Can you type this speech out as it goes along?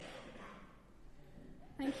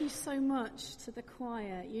Thank you so much to the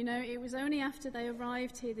choir. You know, it was only after they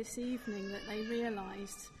arrived here this evening that they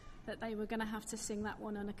realised that they were going to have to sing that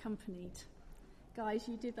one unaccompanied. Guys,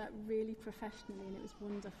 you did that really professionally and it was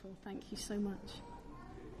wonderful. Thank you so much.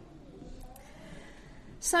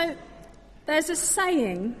 So, there's a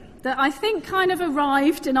saying that I think kind of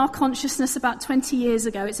arrived in our consciousness about 20 years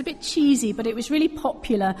ago. It's a bit cheesy, but it was really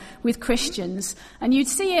popular with Christians. And you'd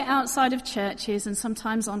see it outside of churches and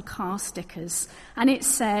sometimes on car stickers. And it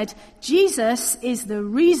said, Jesus is the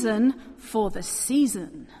reason for the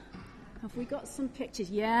season. Have we got some pictures?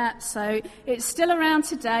 Yeah, so it's still around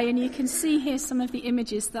today, and you can see here some of the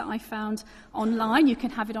images that I found online. You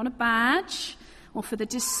can have it on a badge, or for the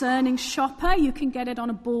discerning shopper, you can get it on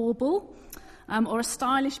a bauble. Or a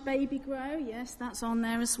stylish baby grow, yes, that's on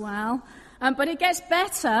there as well. But it gets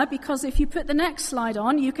better because if you put the next slide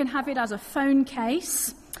on, you can have it as a phone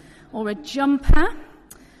case, or a jumper,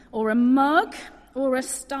 or a mug, or a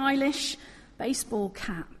stylish baseball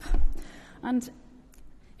cap. And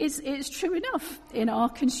it's true enough in our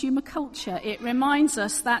consumer culture. It reminds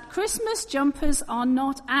us that Christmas jumpers are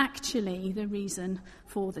not actually the reason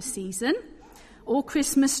for the season, or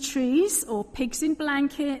Christmas trees, or pigs in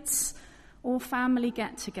blankets, or family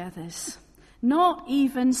get-togethers. Not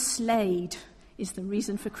even Slade is the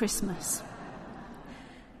reason for Christmas.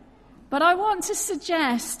 But I want to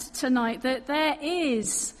suggest tonight that there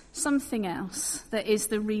is something else that is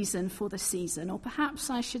the reason for the season, or perhaps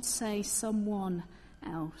I should say someone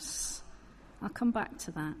else. I'll come back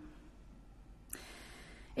to that.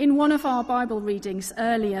 In one of our Bible readings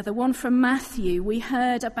earlier, the one from Matthew, we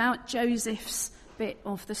heard about Joseph's bit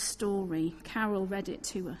of the story. Carol read it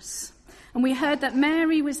to us. And we heard that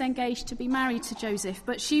Mary was engaged to be married to Joseph,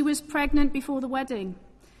 but she was pregnant before the wedding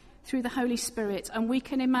through the Holy Spirit. And we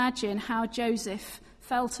can imagine how Joseph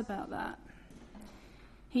felt about that.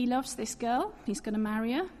 He loves this girl, he's going to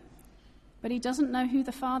marry her, but he doesn't know who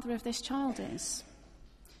the father of this child is.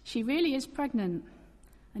 She really is pregnant,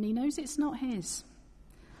 and he knows it's not his.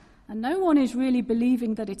 And no one is really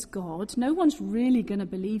believing that it's God. No one's really going to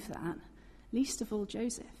believe that, least of all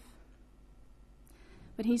Joseph.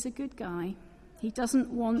 But he's a good guy. He doesn't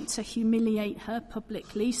want to humiliate her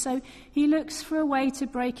publicly, so he looks for a way to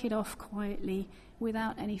break it off quietly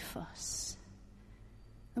without any fuss.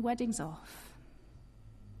 The wedding's off.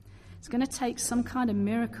 It's going to take some kind of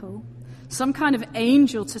miracle, some kind of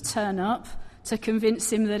angel to turn up to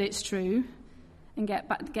convince him that it's true and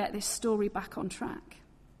get this story back on track.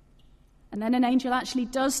 And then an angel actually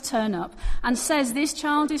does turn up and says, "This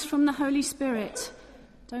child is from the Holy Spirit.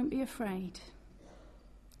 Don't be afraid.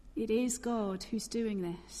 It is God who's doing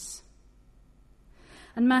this."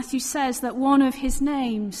 And Matthew says that one of his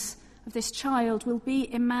names of this child will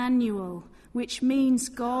be Emmanuel, which means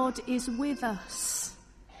God is with us.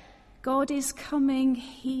 God is coming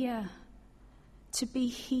here to be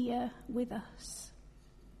here with us.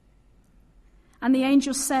 And the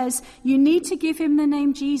angel says, you need to give him the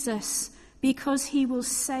name Jesus because he will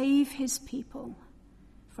save his people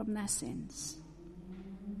from their sins.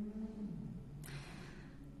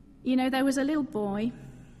 You know, there was a little boy,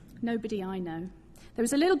 nobody I know. There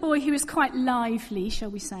was a little boy who was quite lively,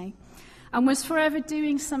 shall we say, and was forever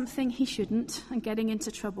doing something he shouldn't and getting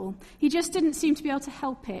into trouble. He just didn't seem to be able to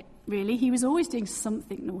help it, really. He was always doing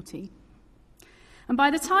something naughty. And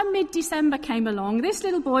by the time mid-December came along, this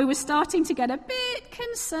little boy was starting to get a bit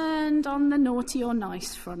concerned on the naughty or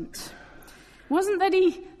nice front. It wasn't that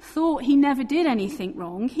he thought he never did anything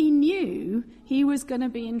wrong. He knew he was going to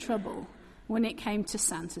be in trouble when it came to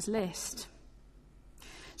Santa's list.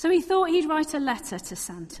 So he thought he'd write a letter to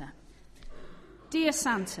Santa. Dear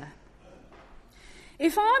Santa,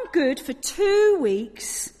 if I'm good for 2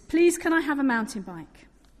 weeks, please can I have a mountain bike?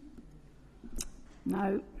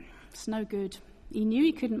 No, it's no good. He knew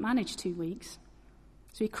he couldn't manage 2 weeks.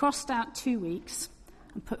 So he crossed out 2 weeks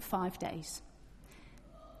and put 5 days.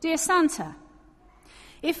 Dear Santa,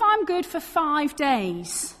 if I'm good for 5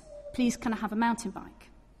 days, please can I have a mountain bike?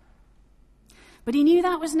 But he knew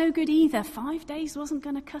that was no good either. 5 days wasn't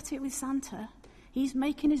going to cut it with Santa. He's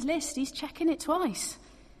making his list. He's checking it twice.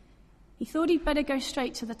 He thought he'd better go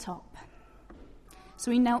straight to the top. So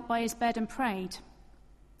he knelt by his bed and prayed.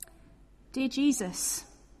 Dear Jesus,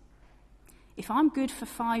 if I'm good for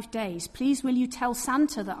 5 days, please will you tell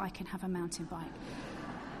Santa that I can have a mountain bike?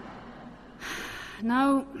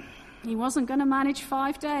 No, he wasn't going to manage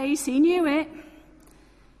 5 days. He knew it.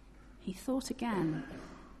 He thought again.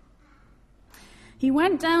 He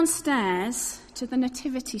went downstairs to the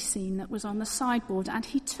nativity scene that was on the sideboard, and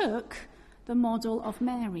he took the model of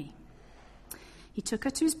Mary. He took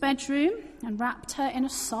her to his bedroom and wrapped her in a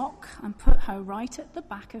sock and put her right at the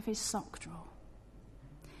back of his sock drawer.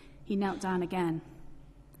 he knelt down again.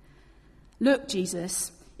 Look,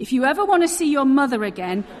 Jesus, if you ever want to see your mother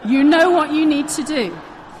again, you know what you need to do.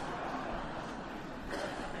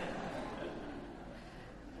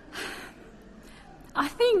 I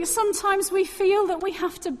think sometimes we feel that we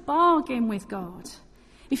have to bargain with God.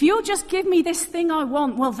 If you'll just give me this thing I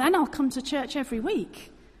want, well, then I'll come to church every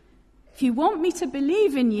week. If you want me to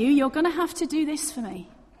believe in you, you're going to have to do this for me.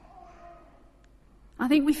 I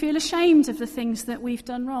think we feel ashamed of the things that we've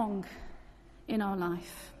done wrong in our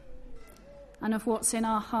life and of what's in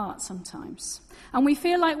our heart sometimes. And we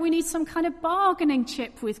feel like we need some kind of bargaining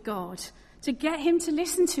chip with God to get him to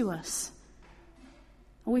listen to us.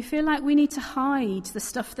 Or we feel like we need to hide the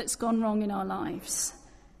stuff that's gone wrong in our lives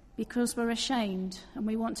because we're ashamed and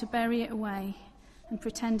we want to bury it away and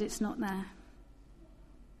pretend it's not there.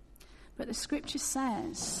 But the scripture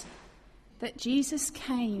says that Jesus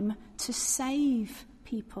came to save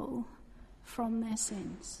people from their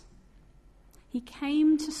sins. He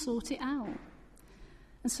came to sort it out.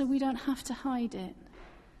 And so we don't have to hide it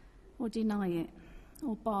or deny it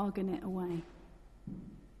or bargain it away.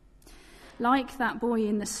 Like that boy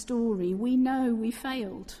in the story, we know we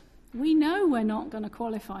failed. We know we're not going to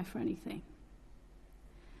qualify for anything.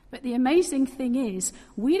 But the amazing thing is,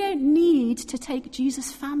 we don't need to take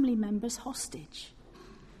Jesus' family members hostage.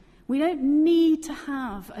 We don't need to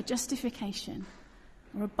have a justification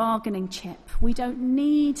or a bargaining chip. We don't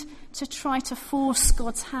need to try to force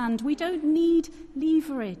God's hand. We don't need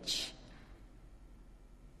leverage.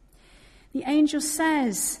 The angel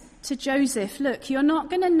says to Joseph, look, you're not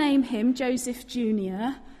going to name him Joseph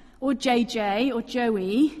Jr. or JJ or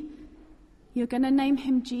Joey. You're going to name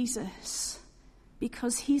him Jesus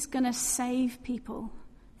because he's going to save people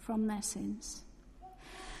from their sins.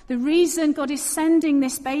 The reason God is sending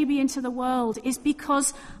this baby into the world is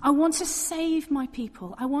because I want to save my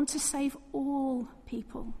people. I want to save all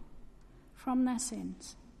people from their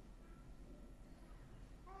sins.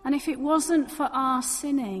 And if it wasn't for our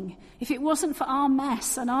sinning, if it wasn't for our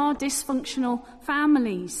mess and our dysfunctional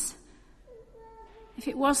families, if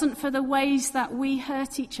it wasn't for the ways that we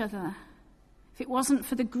hurt each other, if it wasn't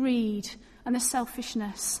for the greed and the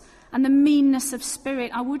selfishness and the meanness of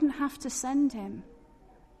spirit, I wouldn't have to send him.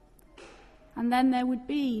 And then there would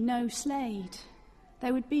be no Slade,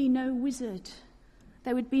 there would be no Wizard,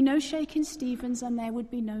 there would be no Shakin' Stevens, and there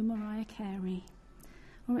would be no Mariah Carey,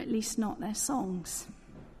 or at least not their songs.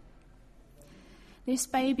 This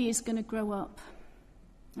baby is going to grow up,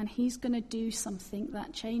 and he's going to do something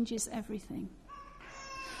that changes everything.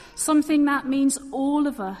 Something that means all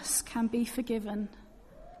of us can be forgiven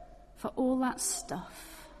for all that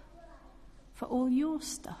stuff, for all your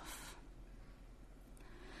stuff.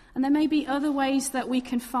 And there may be other ways that we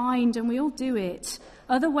can find, and we all do it,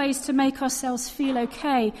 other ways to make ourselves feel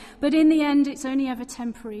okay, but in the end it's only ever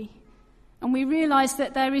temporary. And we realise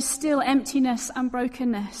that there is still emptiness and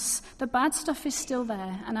brokenness. The bad stuff is still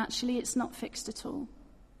there, and actually it's not fixed at all.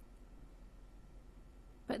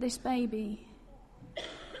 But this baby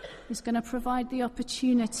is going to provide the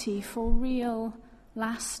opportunity for real,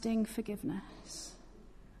 lasting forgiveness,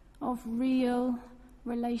 of real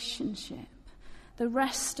relationship, the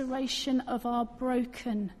restoration of our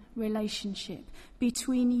broken relationship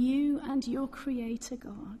between you and your Creator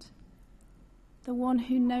God. The one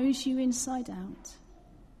who knows you inside out.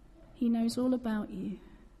 He knows all about you.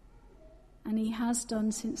 And he has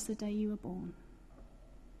done since the day you were born.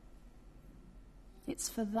 It's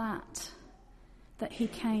for that he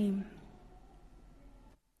came.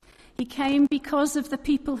 He came because of the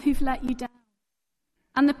people who've let you down.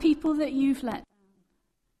 And the people that you've let down.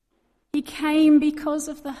 He came because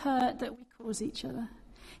of the hurt that we cause each other.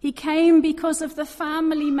 He came because of the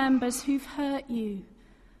family members who've hurt you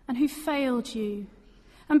and who failed you.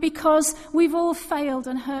 And because we've all failed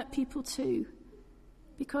and hurt people too.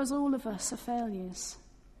 Because all of us are failures.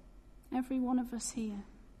 Every one of us here.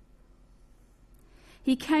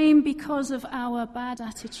 He came because of our bad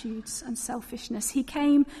attitudes and selfishness. He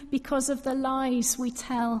came because of the lies we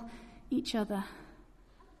tell each other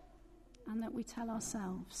and that we tell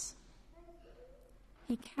ourselves.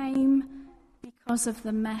 He came because of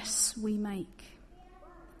the mess we make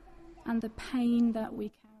and the pain that we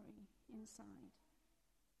carry inside.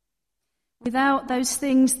 Without those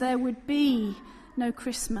things, there would be no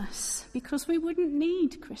Christmas, because we wouldn't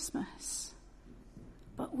need Christmas.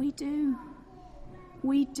 But we do.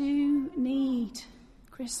 We do need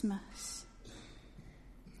Christmas.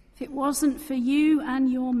 If it wasn't for you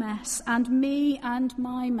and your mess, and me and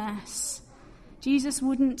my mess, Jesus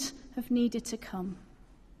wouldn't have needed to come.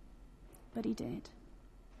 But he did.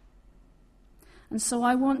 And so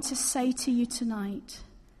I want to say to you tonight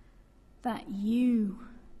that you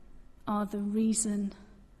are the reason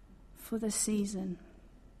for the season.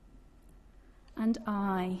 And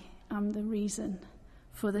I am the reason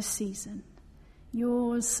for the season.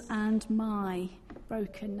 Yours and my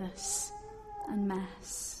brokenness and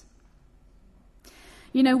mess.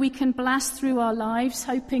 You know, we can blast through our lives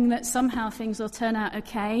hoping that somehow things will turn out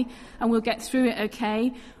okay and we'll get through it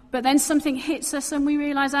okay. But then something hits us and we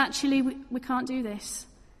realize, actually, we can't do this.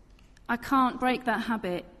 I can't break that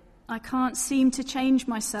habit. I can't seem to change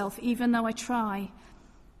myself even though I try.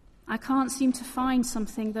 I can't seem to find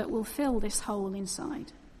something that will fill this hole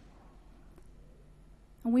inside.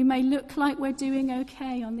 And we may look like we're doing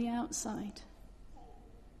okay on the outside.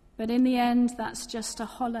 But in the end, that's just a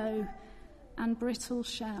hollow and brittle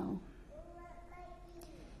shell.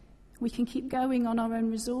 We can keep going on our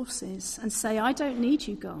own resources and say, I don't need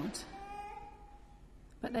you, God.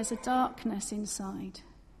 But there's a darkness inside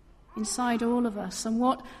all of us. And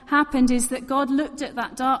what happened is that God looked at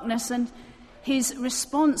that darkness, and his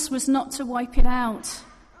response was not to wipe it out,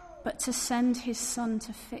 but to send his Son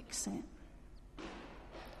to fix it.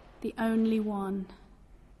 The only one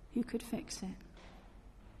who could fix it.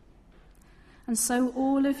 And so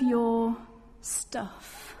all of your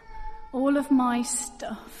stuff, all of my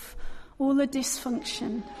stuff, all the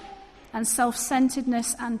dysfunction and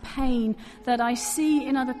self-centeredness and pain that I see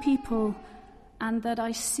in other people and that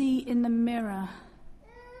I see in the mirror,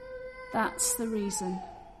 that's the reason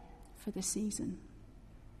for the season.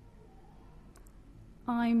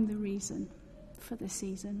 I'm the reason for the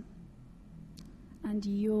season. And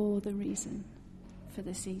you're the reason for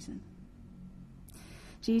the season.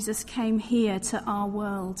 Jesus came here to our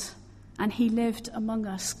world, and he lived among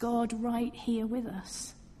us, God right here with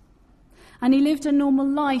us. And he lived a normal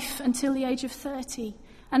life until the age of 30.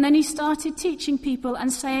 And then he started teaching people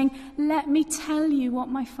and saying, let me tell you what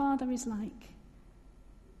my Father is like.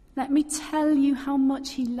 Let me tell you how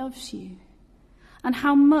much he loves you and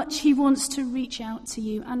how much he wants to reach out to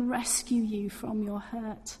you and rescue you from your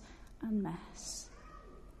hurt and mess.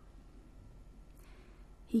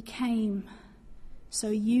 He came so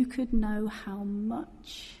you could know how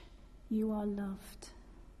much you are loved,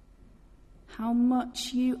 how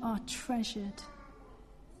much you are treasured,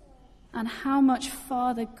 and how much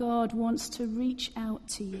Father God wants to reach out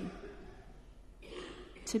to you,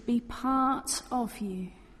 to be part of you,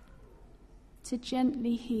 to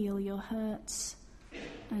gently heal your hurts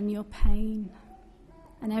and your pain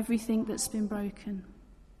and everything that's been broken.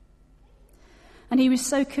 And he was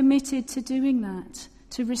so committed to doing that,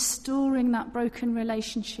 to restoring that broken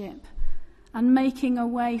relationship and making a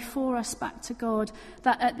way for us back to God,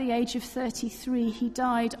 that at the age of 33 he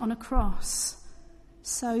died on a cross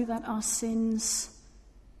so that our sins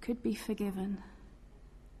could be forgiven,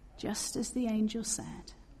 just as the angel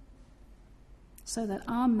said, so that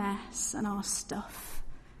our mess and our stuff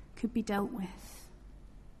could be dealt with.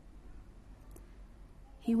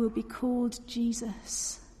 He will be called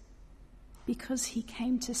Jesus because he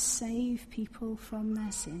came to save people from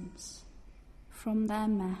their sins, from their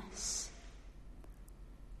mess.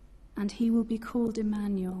 And he will be called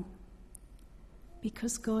Emmanuel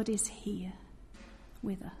because God is here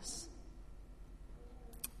with us.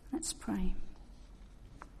 Let's pray.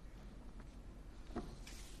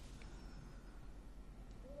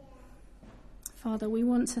 Father, we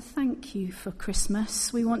want to thank you for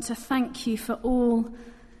Christmas. We want to thank you for all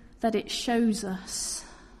that it shows us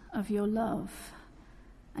of your love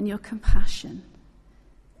and your compassion,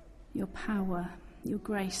 your power, your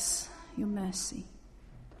grace, your mercy.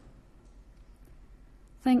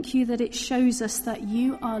 Thank you that it shows us that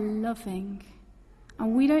you are loving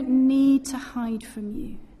and we don't need to hide from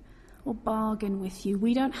you or bargain with you.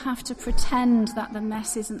 We don't have to pretend that the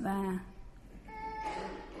mess isn't there.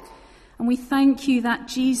 And we thank you that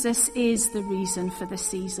Jesus is the reason for the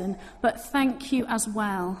season, but thank you as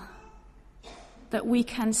well that we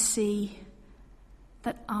can see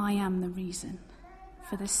that I am the reason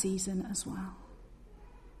for the season as well.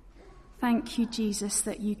 Thank you, Jesus,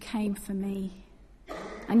 that you came for me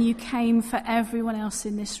and you came for everyone else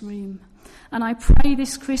in this room. And I pray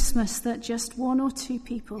this Christmas that just one or two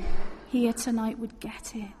people here tonight would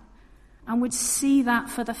get it and would see that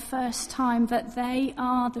for the first time, that they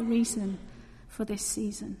are the reason for this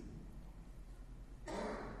season.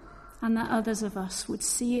 And that others of us would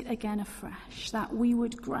see it again afresh, that we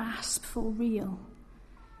would grasp for real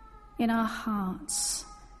in our hearts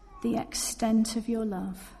the extent of your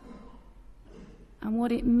love and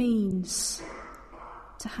what it means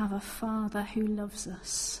to have a Father who loves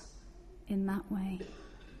us in that way.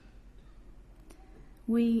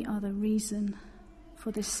 We are the reason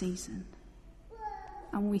for this season,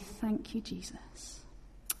 and we thank you, Jesus.